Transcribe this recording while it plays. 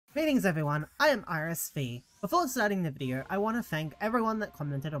Greetings everyone, I am IrisV. Before starting the video, I want to thank everyone that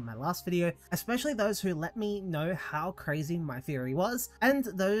commented on my last video, especially those who let me know how crazy my theory was, and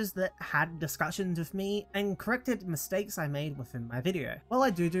those that had discussions with me and corrected mistakes I made within my video. While I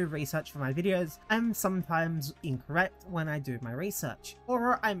do research for my videos, I'm sometimes incorrect when I do my research,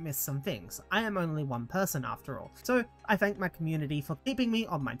 or I miss some things. I am only one person after all, so I thank my community for keeping me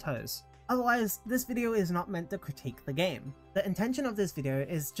on my toes. Otherwise, this video is not meant to critique the game. The intention of this video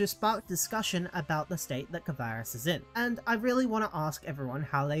is to spark discussion about the state that Kvaris is in, and I really want to ask everyone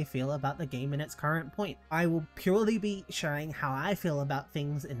how they feel about the game in its current point. I will purely be sharing how I feel about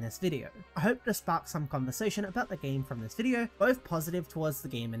things in this video. I hope to spark some conversation about the game from this video, both positive towards the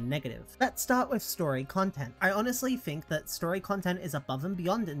game and negative. Let's start with story content. I honestly think that story content is above and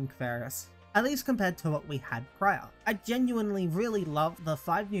beyond in Kvaris, at least compared to what we had prior. I genuinely really love the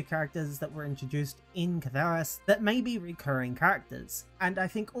 5 new characters that were introduced in Kvaris that may be recurring characters, and I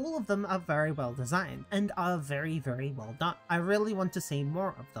think all of them are very well designed and are very well done. I really want to see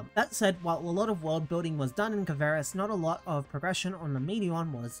more of them. That said, while a lot of world building was done in Kvaris, not a lot of progression on the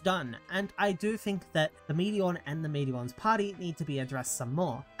Medion was done, and I do think that the Medion and the Medion's party need to be addressed some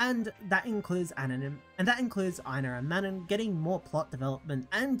more, and that includes Aina and Manon getting more plot development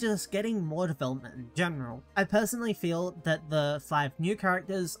and just getting more development in general. I personally feel that the 5 new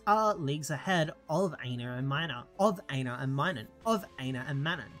characters are leagues ahead of Aina and Manon.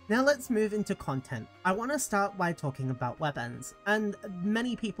 Now let's move into content. I want to start by talking about weapons, and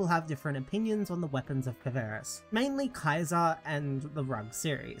many people have different opinions on the weapons of Kvaris, mainly Kaiser and the Rug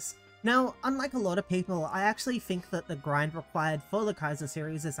series. Now, unlike a lot of people, I actually think that the grind required for the Kaiser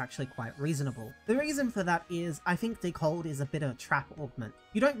series is actually quite reasonable. The reason for that is, I think Dig Hold is a bit of a trap augment.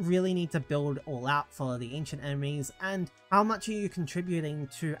 You don't really need to build all out for the ancient enemies, and how much are you contributing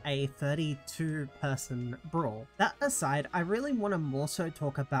to a 32 person brawl? That aside, I really want to more so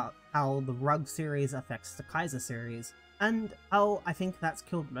talk about how the Rug series affects the Kaiser series, and how I think that's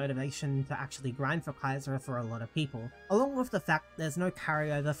killed motivation to actually grind for Kaiser for a lot of people, along with the fact there's no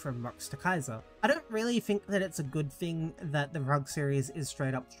carryover from Rux to Kaiser. I don't really think that it's a good thing that the Rug series is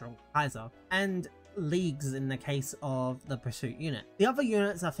straight up strong Kaiser, and leagues in the case of the Pursuit unit. The other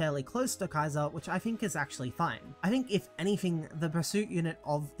units are fairly close to Kaiser, which I think is actually fine. I think if anything, the Pursuit unit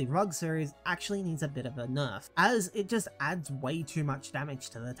of the Rug series actually needs a bit of a nerf, as it just adds way too much damage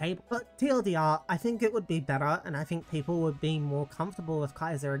to the table. But TLDR, I think it would be better, and I think people would be more comfortable with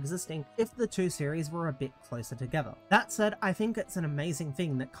Kaiser existing if the two series were a bit closer together. That said, I think it's an amazing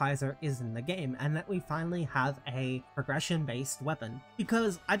thing that Kaiser is in the game, and that we finally have a progression-based weapon,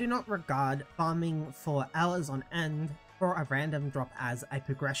 because I do not regard farming for hours on end for a random drop as a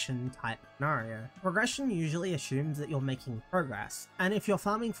progression type scenario. Progression usually assumes that you're making progress, and if you're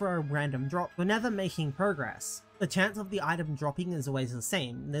farming for a random drop, you're never making progress. The chance of the item dropping is always the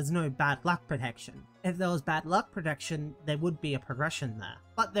same, there's no bad luck protection. If there was bad luck protection, there would be a progression there,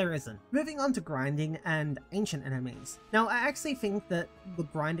 but there isn't. Moving on to grinding and ancient enemies. Now, I actually think that the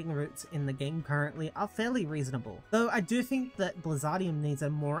grinding routes in the game currently are fairly reasonable, though I do think that Blizzardium needs a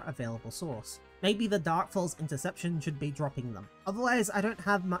more available source. Maybe the Darkfall's interception should be dropping them. Otherwise, I don't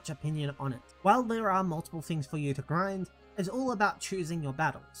have much opinion on it. While there are multiple things for you to grind, it's all about choosing your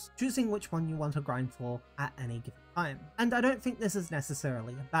battles, choosing which one you want to grind for at any given time. And I don't think this is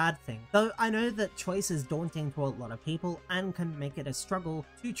necessarily a bad thing, though I know that choice is daunting to a lot of people and can make it a struggle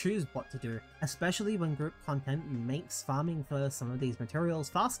to choose what to do, especially when group content makes farming for some of these materials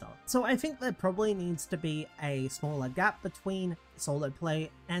faster. So I think there probably needs to be a smaller gap between solo play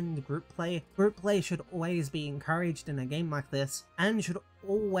and group play. Group play should always be encouraged in a game like this, and should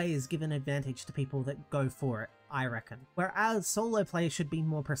always give an advantage to people that go for it, I reckon. Whereas solo play should be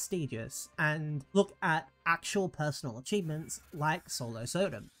more prestigious and look at actual personal achievements like solo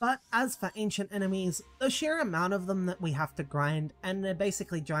Sodom. But as for ancient enemies, the sheer amount of them that we have to grind, and they're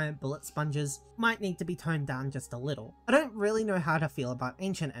basically giant bullet sponges, might need to be toned down just a little. I don't really know how to feel about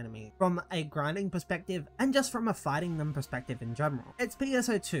ancient enemies from a grinding perspective and just from a fighting them perspective in general. It's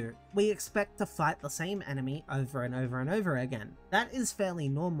Pso2. We expect to fight the same enemy over and over and over again. That is fairly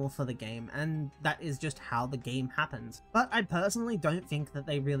normal for the game, and that is just how the game happens. But I personally don't think that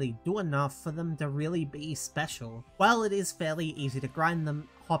they really do enough for them to really be special. While it is fairly easy to grind them,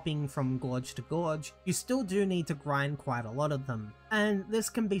 hopping from gorge to gorge, you still do need to grind quite a lot of them, and this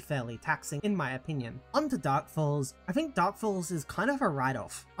can be fairly taxing in my opinion. On to Darkfalls. I think Darkfalls is kind of a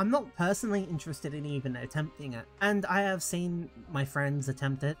write-off. I'm not personally interested in even attempting it, and I have seen my friends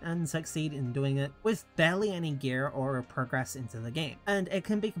attempt it and succeed in doing it with barely any gear or progress into the game, and it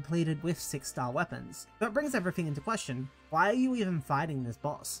can be completed with 6-star weapons. So it brings everything into question. Why are you even fighting this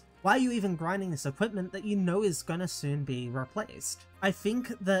boss? Why are you even grinding this equipment that you know is gonna soon be replaced? I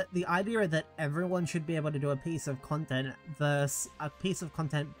think that the idea that everyone should be able to do a piece of content versus a piece of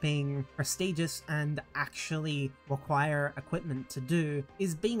content being prestigious and actually require equipment to do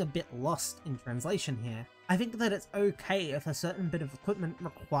is being a bit lost in translation here. I think that it's okay if a certain bit of equipment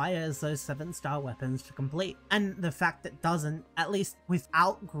requires those 7-star weapons to complete, and the fact it doesn't, at least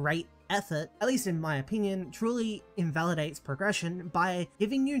without great effort, at least in my opinion, truly invalidates progression by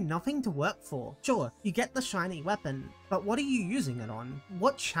giving you nothing to work for. Sure, you get the shiny weapon, but what are you using it on?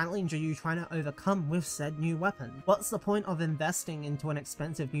 What challenge are you trying to overcome with said new weapon? What's the point of investing into an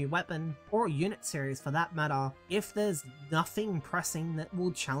expensive new weapon, or a unit series for that matter, if there's nothing pressing that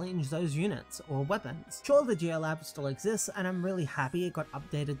will challenge those units or weapons? Sure, the Geolab still exists, and I'm really happy it got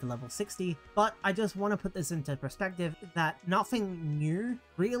updated to level 60, but I just want to put this into perspective that nothing new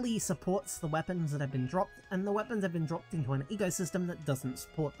really supports the weapons that have been dropped, and the weapons have been dropped into an ecosystem that doesn't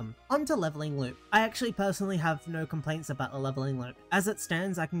support them. On to leveling loop. I actually personally have no complaints about the leveling loop. As it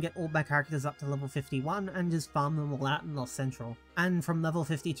stands, I can get all my characters up to level 51 and just farm them all out in Lost Central. And from level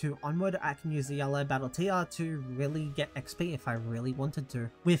 52 onward, I can use the yellow battle tier to really get XP if I really wanted to.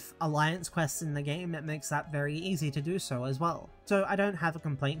 With alliance quests in the game, it makes that very easy to do so as well. So I don't have a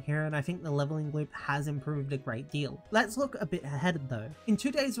complaint here, and I think the leveling loop has improved a great deal. Let's look a bit ahead though. In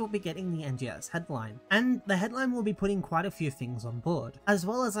 2 days we'll be getting the NGS headline, and the headline will be putting quite a few things on board, as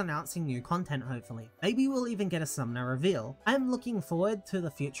well as announcing new content hopefully. Maybe we'll even get a summoner reveal. I'm looking forward to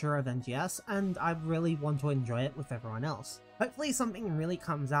the future of NGS, and I really want to enjoy it with everyone else. Hopefully something really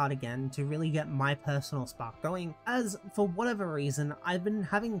comes out again to really get my personal spark going, as for whatever reason I've been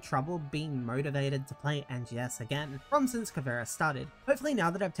having trouble being motivated to play NGS again from since kvaris started. Hopefully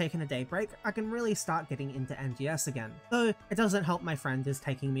now that I've taken a day break, I can really start getting into NGS again. Though it doesn't help my friend is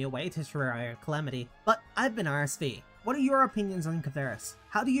taking me away to Terraria Calamity. But I've been RSV. What are your opinions on kvaris?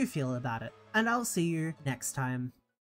 How do you feel about it? And I'll see you next time.